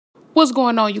What's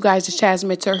going on, you guys? It's Chaz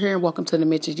Mentor here, and welcome to the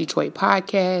Mentor Detroit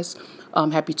podcast.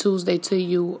 Happy Tuesday to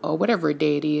you, or whatever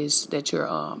day it is that you're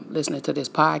listening to this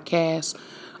podcast.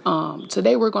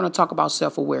 Today we're going to talk about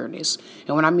self-awareness.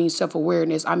 And when I mean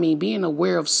self-awareness, I mean being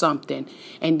aware of something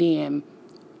and then,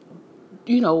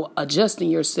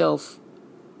 adjusting yourself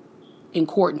in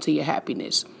according to your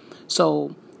happiness.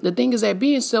 So the thing is that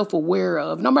being self-aware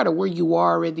of, no matter where you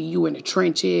are, whether you in the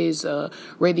trenches,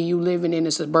 whether you living in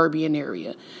a suburban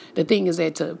area, the thing is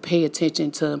that to pay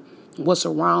attention to what's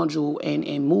around you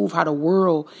and move how the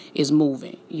world is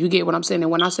moving. You get what I'm saying? And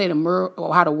when I say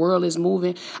how the world is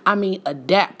moving, I mean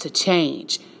adapt to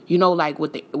change. Like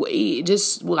with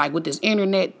this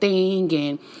internet thing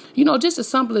and, just as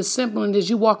simple as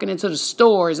you walking into the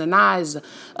stores and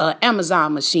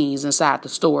Amazon machines inside the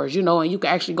stores, and you can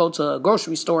actually go to a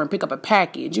grocery store and pick up a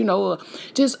package,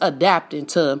 just adapting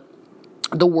to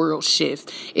the world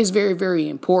shift is very, very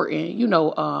important.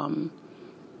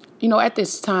 At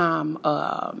this time,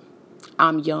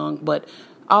 I'm young, but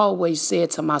I always said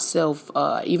to myself,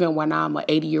 even when I'm an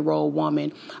 80-year-old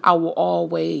woman, I will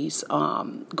always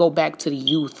go back to the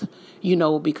youth,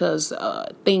 because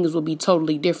things will be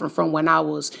totally different from when I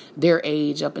was their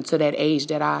age up until that age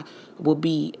that I will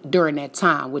be during that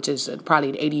time, which is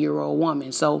probably the 80-year-old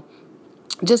woman. So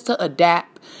just to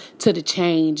adapt to the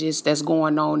changes that's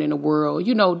going on in the world,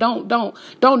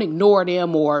 don't ignore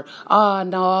them or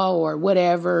no or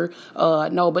whatever.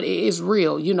 No, but it's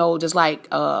real, just like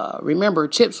remember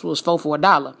chips was 4 for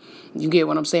 $1. You get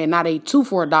what I'm saying? Now they 2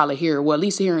 for $1 here. Well, at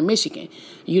least here in Michigan,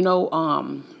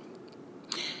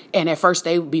 and at first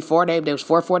they was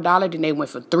 4 for $1, then they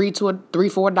went from 3 for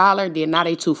 $1, then now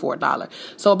they 2 for $1.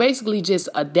 So basically just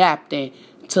adapting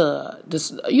to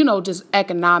this, just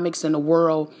economics in the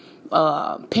world,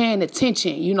 paying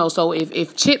attention, so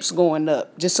if chips going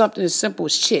up, just something as simple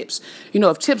as chips,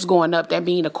 if chips going up, that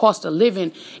means the cost of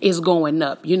living is going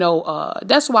up,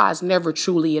 that's why it's never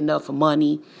truly enough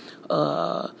money,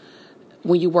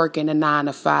 when you work in a 9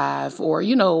 to 5 or,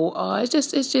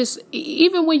 it's just,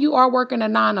 even when you are working a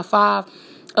 9 to 5,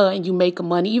 and you make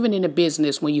money, even in a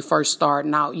business, when you first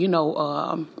starting out,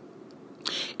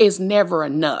 it's never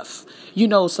enough.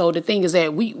 So the thing is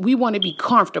that we want to be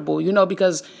comfortable,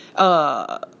 because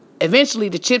eventually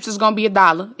the chips is going to be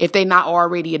 $1 if they not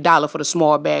already $1 for the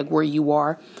small bag where you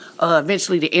are.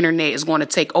 Eventually the internet is going to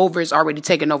take over. It's already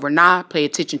taken over now. Pay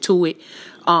attention to it.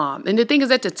 And the thing is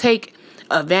that to take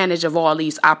advantage of all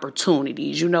these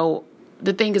opportunities,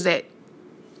 the thing is that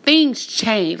things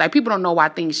change. Like people don't know why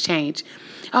things change.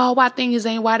 Oh, why things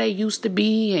ain't why they used to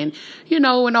be and, and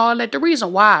all that. The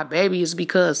reason why, baby, is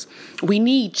because we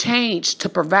need change to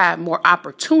provide more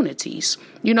opportunities,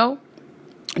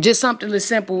 Just something as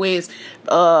simple as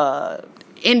NWA,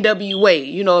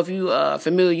 if you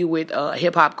familiar with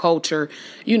hip hop culture,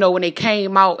 when they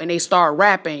came out and they started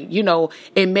rapping,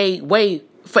 it made way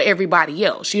for everybody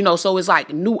else, so it's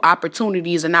like new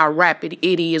opportunities and now rap it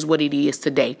is what it is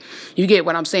today. You get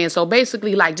what I'm saying? So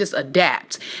basically like just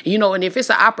adapt, and if it's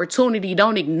an opportunity,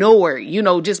 don't ignore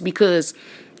it, just because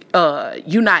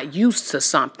you're not used to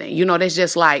something, that's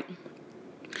just like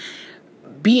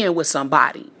being with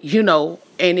somebody,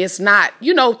 and it's not,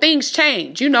 things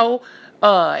change,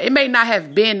 it may not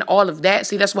have been all of that.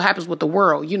 See, that's what happens with the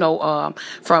world,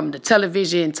 from the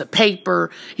television to paper,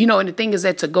 and the thing is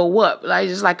that to go up, like,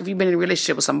 just like if you've been in a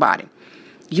relationship with somebody,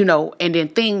 and then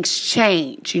things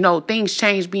change, things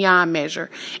change beyond measure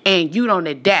and you don't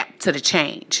adapt to the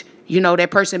change.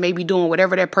 That person may be doing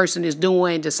whatever that person is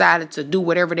doing, decided to do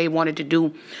whatever they wanted to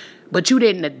do, but you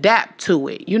didn't adapt to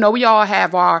it. We all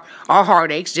have our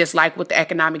heartaches, just like with the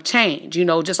economic change,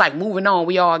 just like moving on.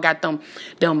 We all got them,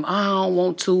 I don't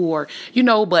want to, or,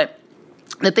 but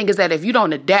the thing is that if you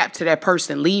don't adapt to that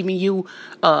person leaving you,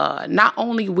 not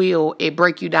only will it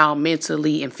break you down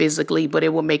mentally and physically, but it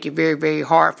will make it very, very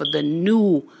hard for the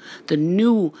new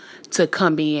to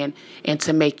come in and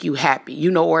to make you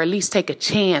happy, or at least take a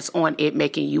chance on it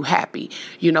making you happy,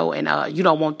 and you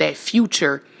don't want that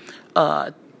future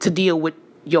to deal with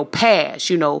your past,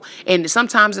 and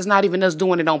sometimes it's not even us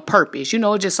doing it on purpose,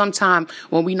 just sometimes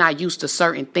when we're not used to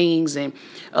certain things and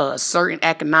certain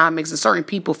economics and certain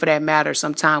people for that matter,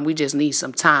 sometimes we just need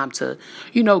some time to,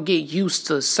 get used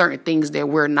to certain things that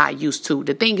we're not used to.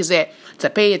 The thing is that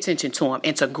to pay attention to them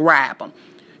and to grab them,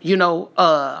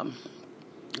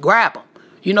 grab them,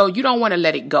 you don't want to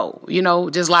let it go,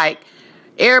 just like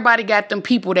everybody got them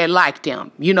people that like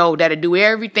them, that'll do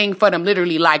everything for them,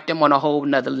 literally like them on a whole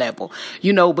nother level,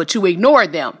 but you ignore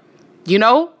them,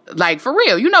 like for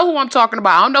real, who I'm talking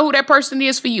about. I don't know who that person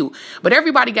is for you, but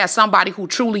everybody got somebody who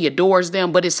truly adores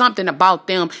them, but it's something about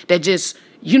them that just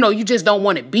you just don't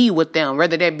want to be with them,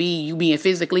 whether that be you being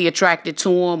physically attracted to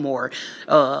them or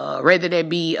whether that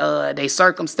be their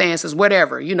circumstances,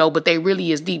 whatever, but they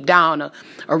really is deep down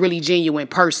a really genuine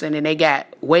person, and they got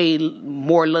way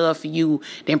more love for you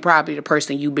than probably the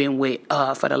person you've been with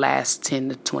for the last 10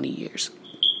 to 20 years.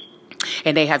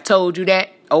 And they have told you that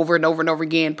over and over and over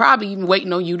again, probably even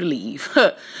waiting on you to leave.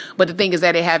 But the thing is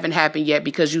that it haven't happened yet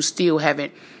because you still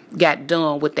haven't got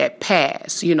done with that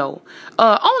past,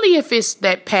 only if it's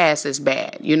that past is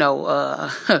bad,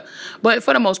 but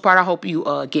for the most part, I hope you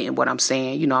getting what I'm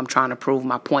saying. I'm trying to prove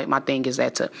my point. My thing is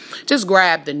that to just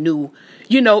grab the new,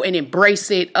 and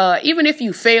embrace it. Even if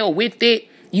you fail with it,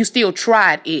 you still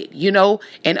tried it,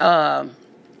 and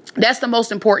that's the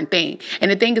most important thing.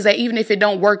 And the thing is that even if it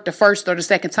don't work the first or the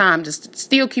second time, just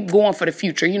still keep going for the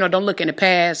future. Don't look in the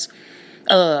past.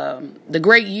 The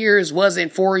great years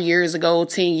wasn't 4 years ago,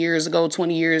 10 years ago,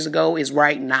 20 years ago. It's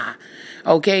right now.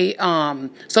 Okay.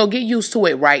 So get used to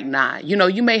it right now.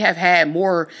 You may have had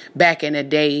more back in the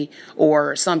day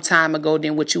or some time ago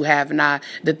than what you have now.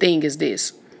 The thing is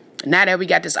this. Now that we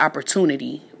got this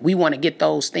opportunity, we want to get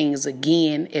those things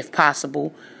again, if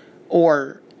possible,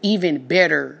 or even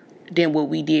better than what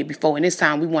we did before. And this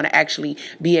time we want to actually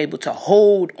be able to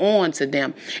hold on to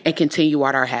them and continue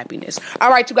out our happiness. All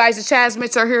right, you guys, the Chaz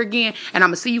Mitchell here again, and I'm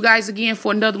going to see you guys again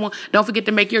for another one. Don't forget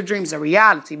to make your dreams a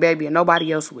reality, baby, and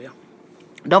nobody else will.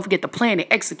 Don't forget to plan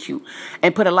and execute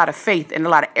and put a lot of faith and a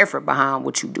lot of effort behind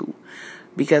what you do.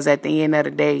 Because at the end of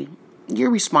the day,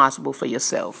 you're responsible for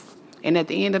yourself. And at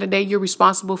the end of the day, you're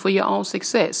responsible for your own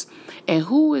success. And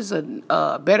who is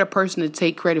a better person to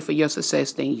take credit for your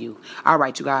success than you? All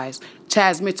right, you guys.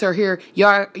 Chaz Mitchell here.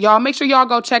 Y'all make sure y'all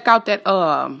go check out that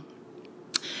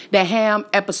Ham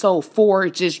episode 4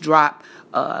 just dropped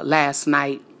last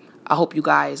night. I hope you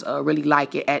guys really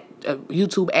like it at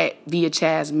YouTube at Via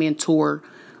Chaz Mentor.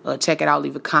 Check it out.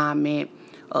 Leave a comment.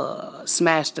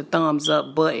 Smash the thumbs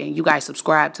up button. You guys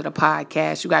subscribe to the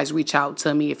podcast. You guys reach out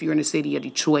to me if you're in the city of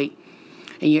Detroit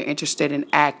and you're interested in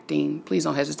acting. Please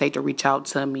don't hesitate to reach out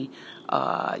to me.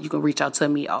 You can reach out to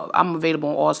me. I'm available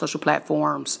on all social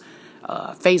platforms.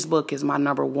 Facebook is my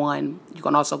number one. You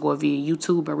can also go via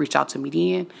YouTube and reach out to me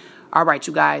then. All right,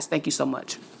 you guys. Thank you so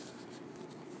much.